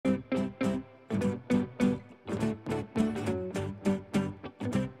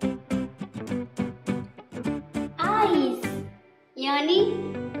यानी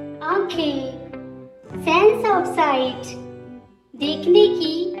आंखें। Sense of site, देखने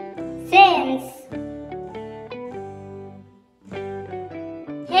की सेंस।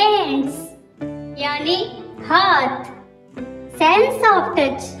 हैंड्स यानी हाथ। सेंस ऑफ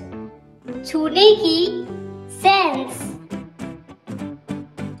टच, छूने की सेंस।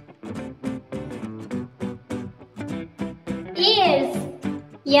 ईयर्स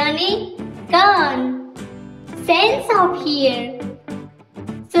यानी कान। सेंस ऑफ हियर,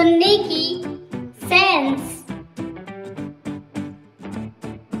 सुनने की सेंस।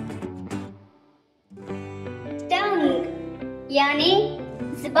 टंग यानी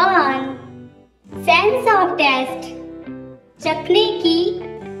जुबान। सेंस ऑफ टेस्ट, चखने की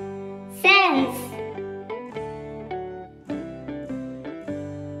सेंस।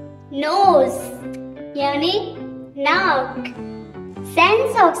 नोज यानी नाक।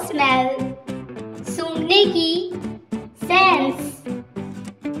 सेंस ऑफ स्मेल, सूंघने की sense.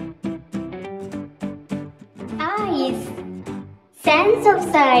 Eyes, sense of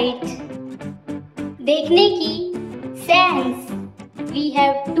site, देखने की sense. We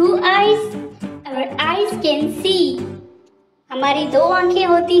have 2 eyes. Our eyes can see. हमारी 2 आंखें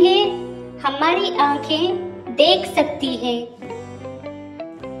होती हैं, हमारी आंखें देख सकती हैं।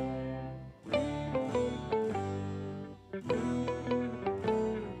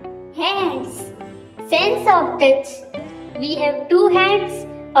 Hands, sense of touch. We have 2 hands.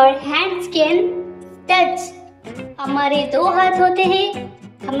 Our hands can touch. हमारे 2 हाथ होते हैं,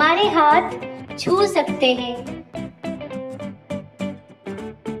 हमारे हाथ छू सकते हैं।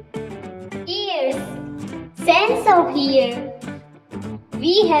 Ears, sense of hear.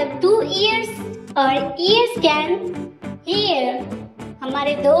 We have 2 ears. Our ears can hear.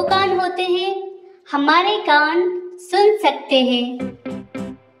 हमारे 2 कान होते हैं, हमारे कान सुन सकते हैं।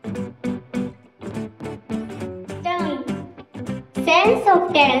 Sense of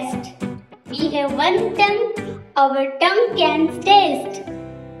taste. We have 1 tongue. Our tongue can taste.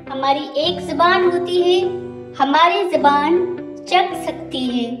 हमारी एक जुबान होती है, हमारी जुबान चख सकती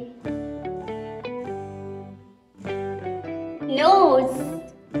है। Nose,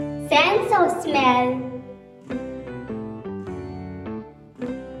 sense of smell.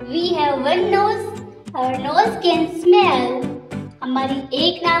 We have 1 nose. Our nose can smell. हमारी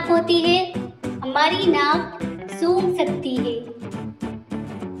एक नाक होती है, हमारी नाक सूंघ सकती है।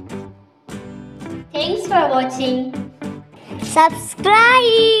 Thanks for watching.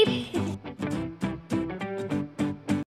 Subscribe.